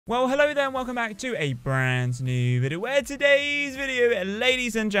Well, hello there and welcome back to a brand new video where today's video,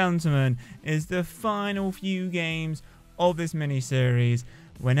 ladies and gentlemen, is the final few games of this mini-series.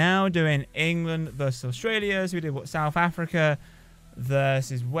 We're now doing England versus Australia. So we did South Africa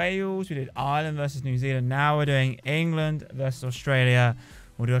versus Wales. We did Ireland versus New Zealand. Now we're doing England versus Australia.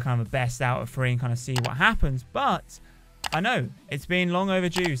 We'll do a kind of a best out of three and kind of see what happens. But I know it's been long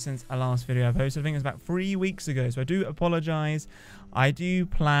overdue since our last video I posted. I think it was about 3 weeks ago. So I do apologize. I do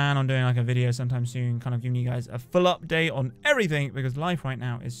plan on doing like a video sometime soon, kind of giving you guys a full update on everything because life right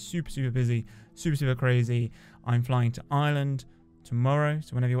now is super busy, super crazy. I'm flying to Ireland tomorrow.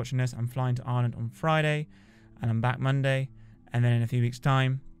 So whenever you're watching this, I'm flying to Ireland on Friday and I'm back Monday. And then in a few weeks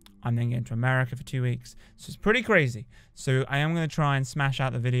time, I'm then going to America for 2 weeks. So it's pretty crazy. So I am going to try and smash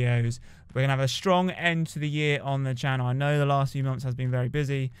out the videos. We're going to have a strong end to the year on the channel. I know the last few months has been very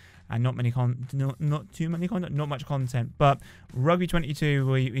busy and not much content. But Rugby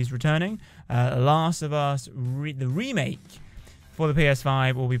 22 is returning. Last of Us, the remake for the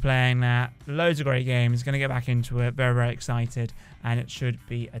PS5. We'll be playing that. Loads of great games. Going to get back into it. Very excited. And it should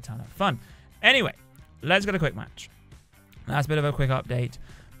be a ton of fun. Anyway, let's get a quick match. That's a bit of a quick update.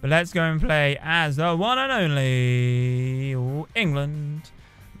 But let's go and play as the one and only England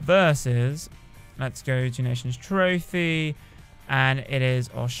versus, let's go to Nations Trophy, and it is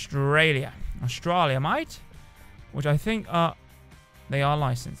Australia. Australia, mate, which I think they are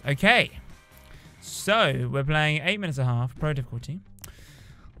licensed. Okay, so we're playing 8 minutes and a half, pro difficulty.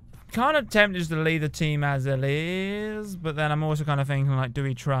 Kind of tempted just to leave the team as it is, but then I'm also kind of thinking, like, do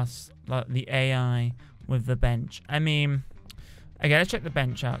we trust like the AI with the bench? I mean, okay, let's check the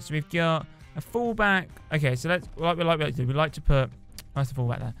bench out. So we've got a fullback. Okay, so let's we like to put, where's the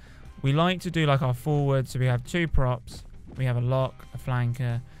fullback there? We like to do like our forward. So we have two props. We have a lock, a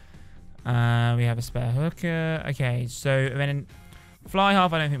flanker. We have a spare hooker. Okay, so then fly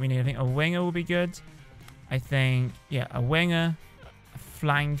half, I don't think we need. I think a winger will be good. I think, yeah, a winger, a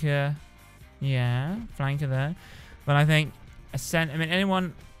flanker. Yeah, flanker there. But I think a centre. I mean,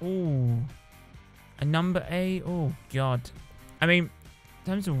 anyone. Ooh, a number 8. Oh God. I mean, in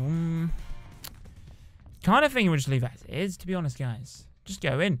terms of kind of think we'll just leave it as it is, to be honest, guys. Just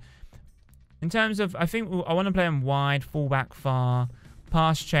go in. In terms of, I think I want to play them wide, fullback far,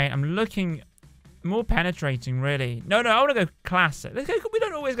 pass chain. I'm looking more penetrating, really. No, I want to go classic. Let's go. We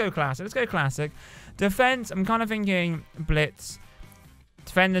don't always go classic. Let's go classic. Defense. I'm kind of thinking blitz,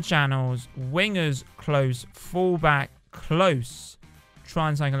 defend the channels, wingers close, fullback close. Try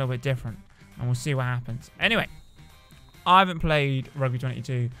and something a little bit different, and we'll see what happens. Anyway. I haven't played Rugby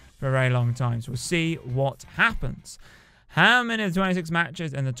 22 for a very long time, so we'll see what happens. How many of the 26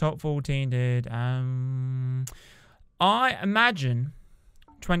 matches in the top 14 did? I imagine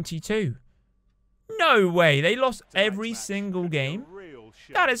 22. No way. They lost every single game.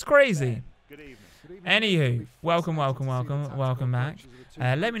 That is crazy. Anywho, welcome back.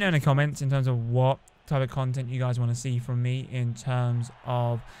 Let me know in the comments in terms of what type of content you guys want to see from me in terms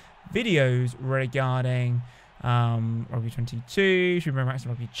of videos regarding Rugby 22, should we bring back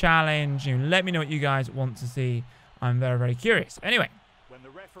some Rugby Challenge? You know, let me know what you guys want to see. I'm very curious. Anyway,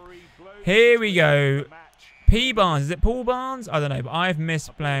 here we go. P Barnes, is it Paul Barnes? I don't know, but I've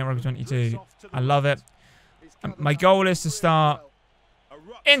missed playing Rugby 22. I love it. My goal is to start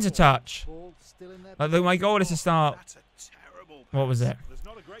into touch. My goal is to start. What was it?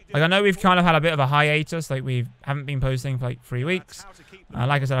 Like, I know we've kind of had a bit of a hiatus. Like, we haven't been posting for like 3 weeks.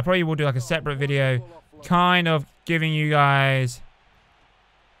 Like I said, I probably will do like a separate video, kind of giving you guys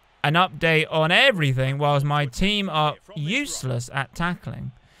an update on everything whilst my team are useless at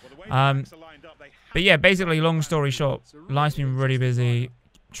tackling. But yeah, basically, long story short, life's been really busy,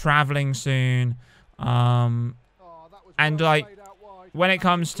 traveling soon, and like when it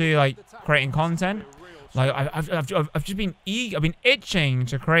comes to like creating content, like I've just been I've been itching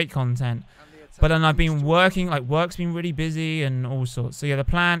to create content, but then I've been working, like work's been really busy and all sorts. So yeah, the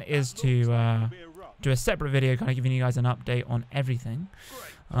plan is to do a separate video kind of giving you guys an update on everything.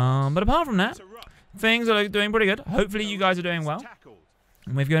 But apart from that, things are doing pretty good. Hopefully you guys are doing well.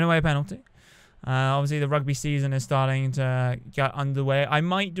 And we've given away a penalty. Obviously the rugby season is starting to get underway. I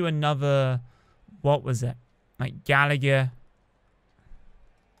might do another, what was it? Like Gallagher.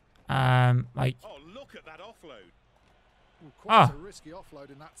 Like, oh, look at that offload. Quite a risky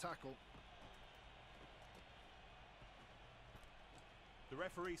offload in that tackle.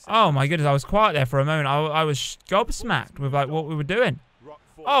 Oh my goodness, I was quiet there for a moment. I was gobsmacked with like what we were doing.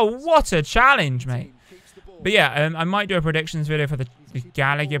 Oh, what a challenge, mate. But yeah, I might do a predictions video for the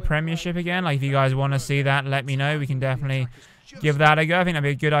Gallagher Premiership again. Like, if you guys want to see that, let me know. We can definitely give that a go. I think that'd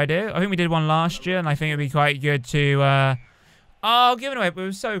be a good idea. I think we did one last year, and I think it'd be quite good to Oh, given away, but it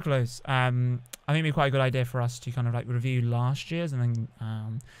was so close. I think it'd be quite a good idea for us to kind of like review last year's and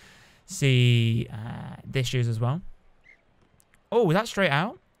then see this year's as well. Oh, was that straight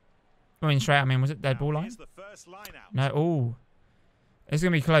out? I mean, straight out. I mean, was it dead ball line? No. Oh, it's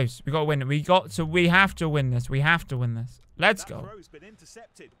gonna be close. We got to win it. We have to win this. We have to win this. Let's go.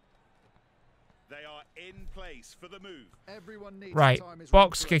 They are in place for the move. Right,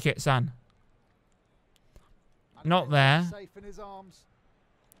 box kick it, son. Not there.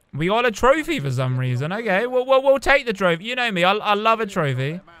 We got a trophy for some reason. Okay, we'll take the trophy. You know me, I love a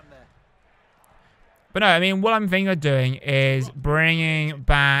trophy. But no, I mean, what I'm thinking of doing is bringing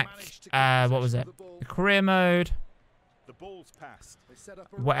back, what was it? The career mode.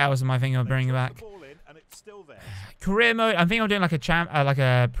 What else am I thinking of bringing back? Career mode. I'm thinking of doing like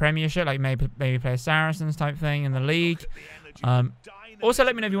a premiership, like maybe play a Saracens type thing in the league. Also,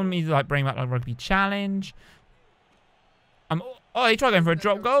 let me know if you want me to like bring back like rugby challenge. Oh, he tried going for a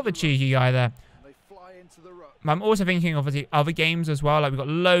drop goal, the cheeky guy there. I'm also thinking of the other games as well. Like we've got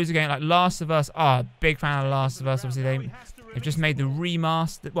loads of games, like Last of Us. Oh, big fan of Last of Us. Obviously, they've just made the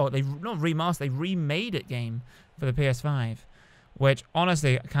remastered. Well, they've not remastered. They remade it game for the PS5, which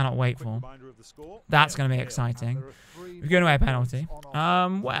honestly I cannot wait for. That's going to be exciting. We're going away a penalty.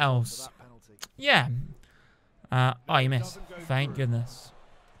 What else? Yeah. Oh, you missed. Thank goodness.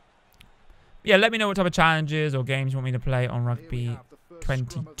 Yeah, let me know what type of challenges or games you want me to play on Rugby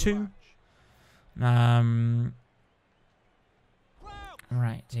 22.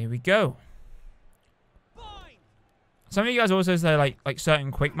 Right, here we go. Some of you guys also say like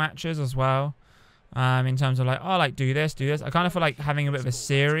certain quick matches as well. In terms of like, oh, like do this. I kind of feel like having a bit of a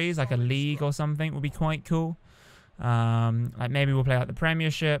series, like a league or something, would be quite cool. Like maybe we'll play like the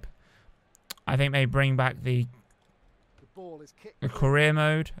Premiership. I think maybe bring back the career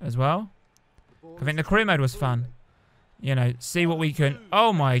mode as well. I think the career mode was fun. You know, see what we can.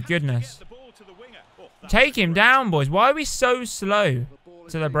 Oh my goodness. Take him down, boys. Why are we so slow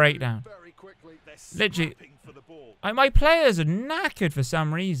to the breakdown? Literally, like, my players are knackered for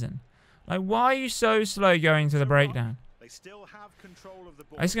some reason. Like, why are you so slow going to the breakdown? It's going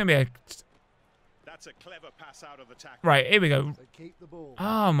to be a... That's a clever pass out of the tackle. Right, here we go.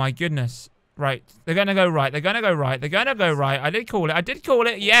 Oh, my goodness. Right, they're going to go right. They're going to go right. They're going to go right. I did call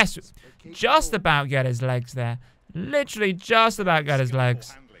it. Yes. Just about get his legs there. Literally just about get his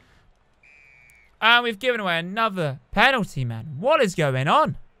legs. And we've given away another penalty, man. What is going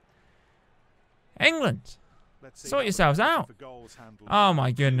on? England, sort yourselves out. Oh,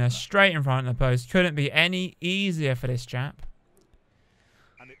 my goodness. Straight in front of the post. Couldn't be any easier for this chap.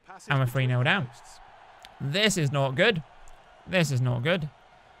 And we're 3-0 down. This is not good. This is not good.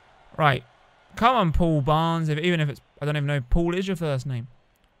 Right. Come on, Paul Barnes. Even if it's... I don't even know Paul is your first name.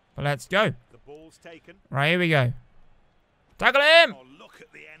 But let's go. Right, here we go. Tackle him!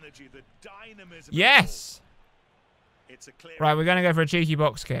 Yes! Right, we're going to go for a cheeky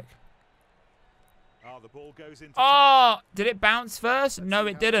box kick. Oh, did it bounce first? No,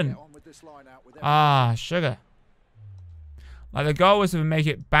 it didn't. Ah, sugar. Like, the goal was to make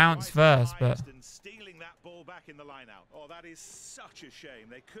it bounce first, but... Oh, that is such a shame.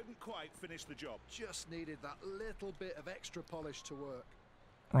 They couldn't quite finish the job. Just needed that little bit of extra polish to work.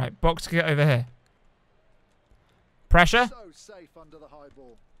 Right, box kick over here. Pressure. So safe under the high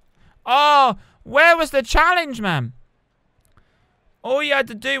ball. Oh, where was the challenge, man? All you had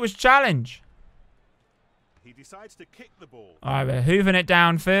to do was challenge. He decides to kick the ball. All right, we're hooving it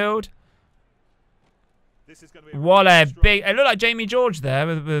downfield. This is be what a big... It looked like Jamie George there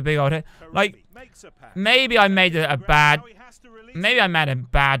with a big old hit. Like, maybe I made a bad... Maybe I made a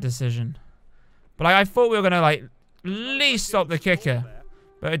bad decision. But like, I thought we were going to, like, at least stop the kicker.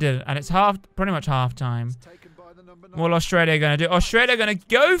 But it didn't. And it's pretty much half time. What Australia going to do? Australia going to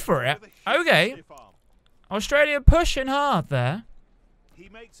go for it. Okay. Australia pushing hard there.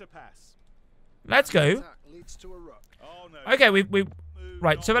 Let's go. Okay, we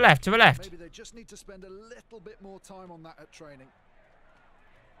right, to the left, to the left. Maybe they just need to spend a little bit more time on that at training.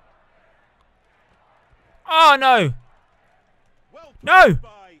 Oh, no. No.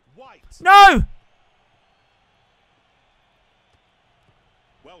 No.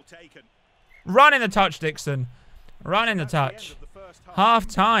 Well taken. Run in the touch, Dixon. Run in the touch. Half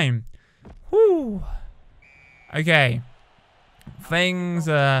time. Whoo. Okay. Things,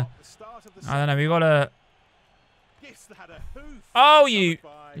 I don't know, we got to... Oh, you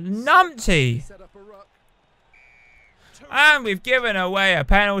numpty. And we've given away a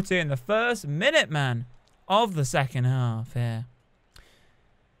penalty in the first minute, man, of the second half here.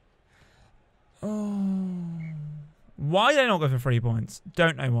 Oh. Why did they not go for 3 points?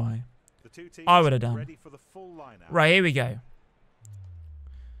 Don't know why. I would have done. Right, here we go.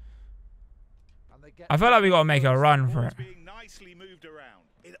 And they get I feel like we got to make a run for it. Being nicely moved around.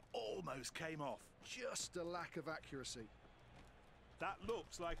 It almost came off. just a lack of accuracy. That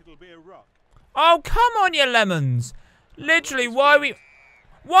looks like it'll be a ruck. Oh, come on, you lemons. Literally, why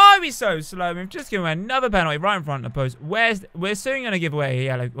are we so slow? We've just given away another penalty right in front of the post. We're soon going to give away a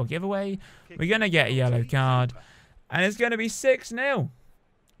yellow, or giveaway. We're going to get a yellow card. And it's going to be 6-0.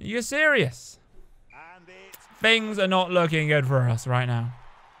 You're serious? Things are not looking good for us right now.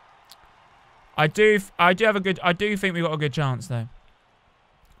 I do think we got a good chance though.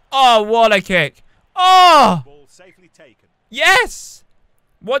 Oh, what a kick. Oh! Ball safely taken. Yes!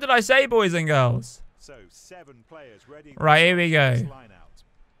 What did I say, boys and girls? So 7 players ready. Right, here we go. The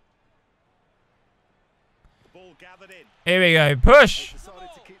ball gathered in. Here we go. Push. Decided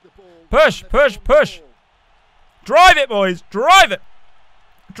to keep the ball. Push, push, push. Drive it, boys. Drive it.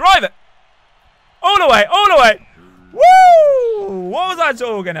 Drive it. All the way, all the way. Woo! What was I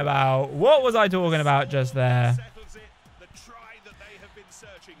talking about? What was I talking about just there?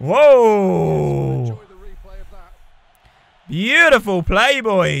 Whoa! Beautiful play,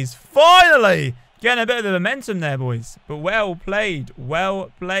 boys. Finally getting a bit of the momentum there, boys. But well played.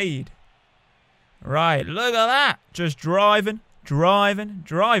 Well played. Right, look at that. Just driving, driving,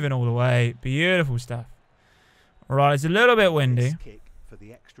 driving all the way. Beautiful stuff. Right, it's a little bit windy. Kick for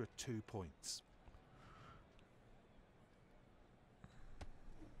the extra 2 points.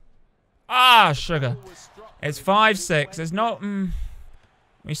 Ah, sugar. It's 5-6. It's not...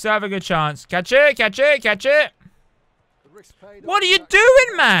 we still have a good chance. Catch it, catch it, catch it. What are you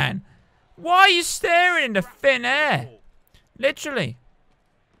doing, man? Why are you staring into thin air? Literally.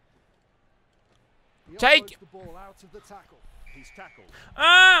 Take...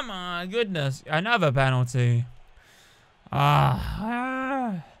 Oh, my goodness. Another penalty.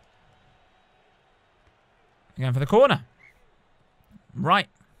 Ah. Going for the corner. Right.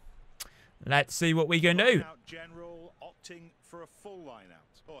 Let's see what we can do. General opting for a full line out.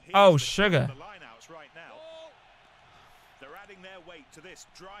 Oh, sugar. The line outs right now. They're adding their weight to this,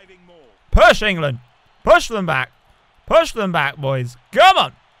 driving more. Push, England. Push them back. Push them back, boys. Come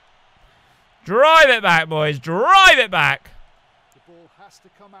on. Drive it back, boys. Drive it back. The ball has to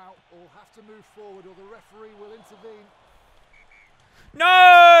come out or have to move forward or the referee will intervene.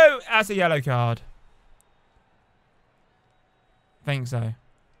 No! That's a yellow card. Think so.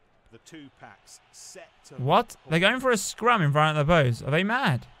 The 2 packs set to What? They're going for a scrum in front of the post. Are they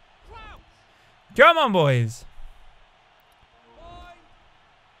mad? Come on, boys.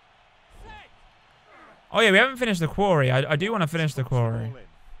 Oh, yeah, we haven't finished the quarry. I do want to finish the quarry.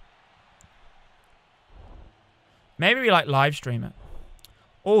 Maybe we, like, live stream it.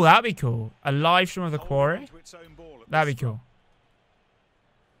 Oh, that'd be cool. A live stream of the quarry? That'd be cool.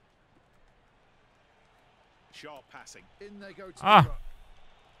 Sharp passing. In they go to Ah.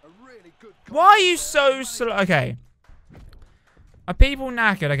 a really good Why are you so slow? Okay. Are people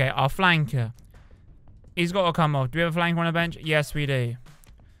knackered? Okay, our flanker. He's got to come off. Do we have a flanker on the bench? Yes, we do.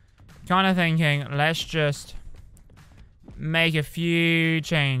 Kind of thinking, let's just make a few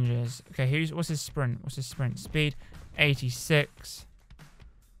changes. Okay, what's his sprint? What's his sprint? Speed 86.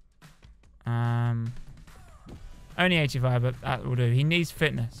 Only 85, but that will do. He needs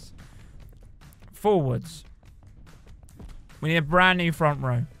fitness. Forwards. We need a brand new front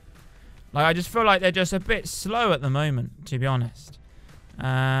row. Like, I just feel like they're just a bit slow at the moment, to be honest.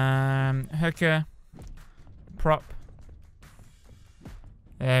 Hooker. Prop.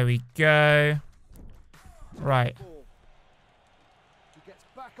 There we go. Right. He gets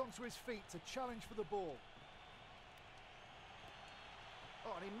back onto his feet to challenge for the ball.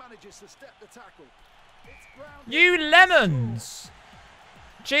 Oh, and he manages to step the tackle. It's ground. You lemons!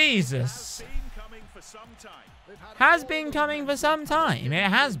 Jesus. Has been coming for some time. It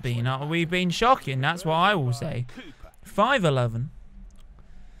has been. We've been shocking. That's what I will say. 5-11.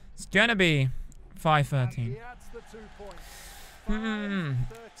 It's going to be 5-13.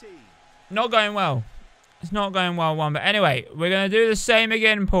 Not going well. It's not going well, one. But anyway, we're going to do the same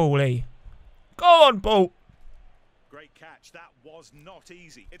again, Paulie. Go on, Paul. Great catch. That was not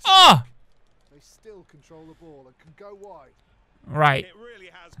easy. Ah! They still control the ball and can go wide. Right. It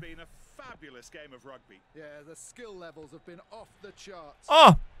really has been a fabulous game of rugby. Yeah, the skill levels have been off the charts.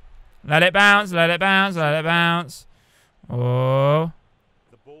 Oh! Let it bounce, let it bounce, let it bounce. Oh.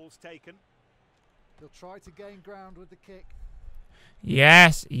 The ball's taken. He'll try to gain ground with the kick.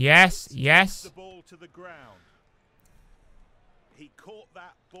 Yes, yes, yes. The ball to the ground. He caught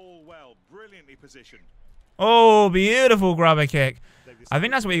that ball well, brilliantly positioned. Oh, beautiful grubber kick. I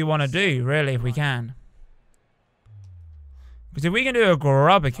think that's what you want to do, really, if we can. Because if we can do a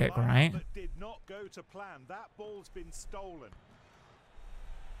grubber kick, right? That did not go to plan. That ball's been stolen.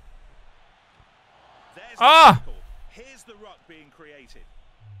 There's Ah! the tackle. Here's the ruck being created.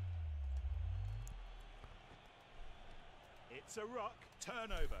 It's a ruck.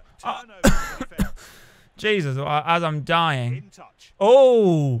 Turnover. Turnover. for the defence. Jesus, as I'm dying. In touch.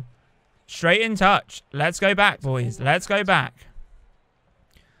 Oh! Straight in touch. Let's go back, boys. Let's go back.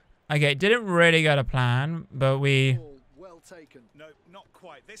 Okay, didn't really go to plan, but we... Ball well taken. No, not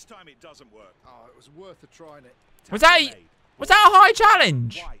quite. This time it doesn't work. Oh, it was worth a trying it. Was that a high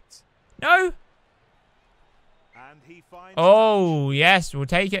challenge? White. No? And he finds Oh, yes. We'll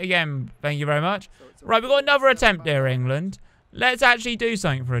take it again. Thank you very much. So it's a Right, we've got another ball attempt set here, back. England. Let's actually do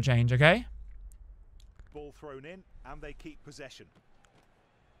something for a change, okay? ball thrown in, and they keep possession.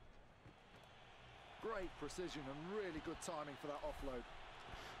 Great precision and really good timing for that offload.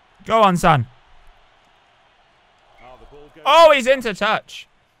 Go on, son. The ball goes Oh, he's into touch.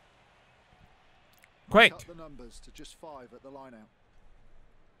 Quick. Cut the numbers to just 5 at the line out.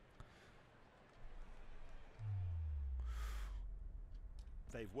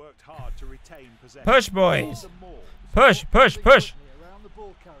 They've worked hard to retain possession. Push, boys. Some more. Push, push, push. Around the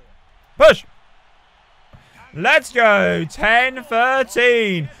ball carrier. Push. Let's go. 10-13.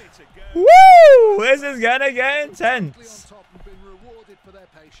 Give it a go. Woo! This is going to get Quickly on intense. top and been rewarded for their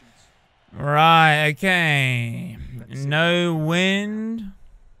patience. Right, okay. No wind.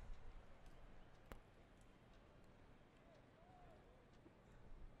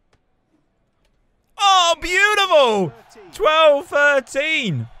 Oh, beautiful.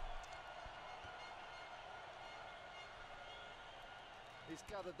 12-13. He's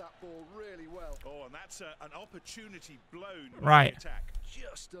gathered that ball really well. Oh, and that's an opportunity blown by Right. the attack.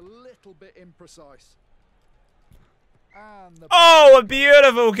 Just a little bit imprecise. And the Oh, a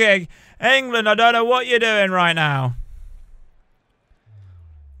beautiful kick. England, I don't know what you're doing right now.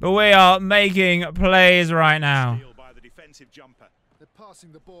 But we are making plays right now. Steal by the defensive jumper. they're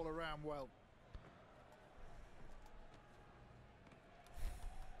passing the ball around well.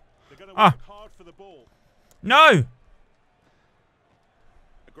 They're going to Ah. work hard for the ball. No.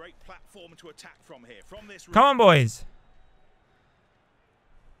 A great platform to attack from here. From this Come on, boys.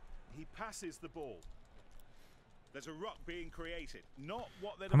 he passes the ball. There's a ruck being created. Not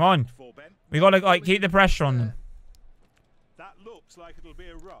what they're Come on. looking for, Ben. We got to keep the pressure on them. That looks like it'll be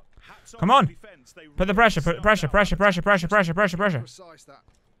a ruck. Hats Come off on. to defense. They Put the really pressure, stuck pressure, out. pressure, pressure, pressure, pressure, pressure, pressure. Precise that.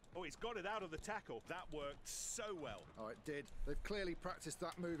 Oh, he's got it out of the tackle. That worked so well. Oh, it did. They've clearly practiced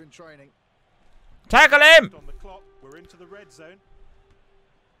that move in training. Tackle him. On the clock, we're into the red zone.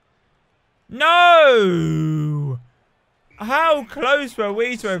 No. How close were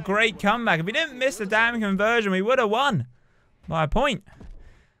we to a great comeback? If we didn't miss the damn conversion, we would have won by a point.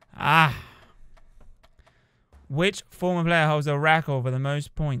 Ah. Which former player holds a record for the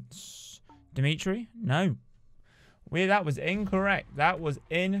most points? Dimitri? No. That was incorrect. That was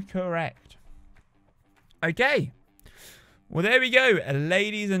incorrect. Okay. Well, there we go,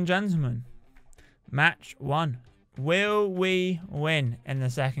 ladies and gentlemen. Match 1. Will we win in the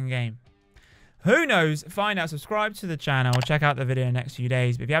second game? Who knows? Find out. Subscribe to the channel. Check out the video in the next few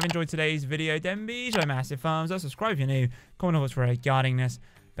days. But if you have enjoyed today's video, then be sure to massive thumbs up. Subscribe if you're new. Comment on what's regarding this.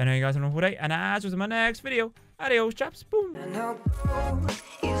 But I know you guys have a wonderful day. And as was in my next video. Adios, chaps. Boom. And her gold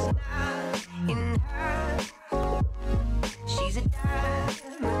is not in her. She's a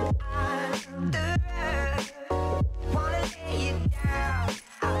diamond under her.